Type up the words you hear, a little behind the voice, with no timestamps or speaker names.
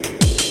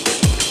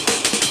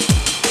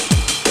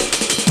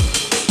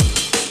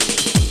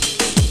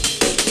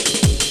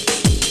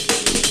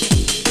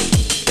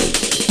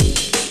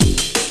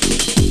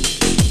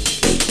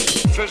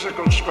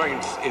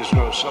strength is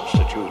no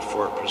substitute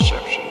for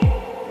perception.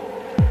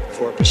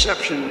 For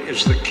perception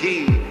is the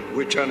key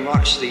which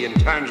unlocks the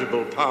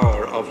intangible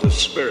power of the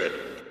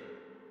spirit.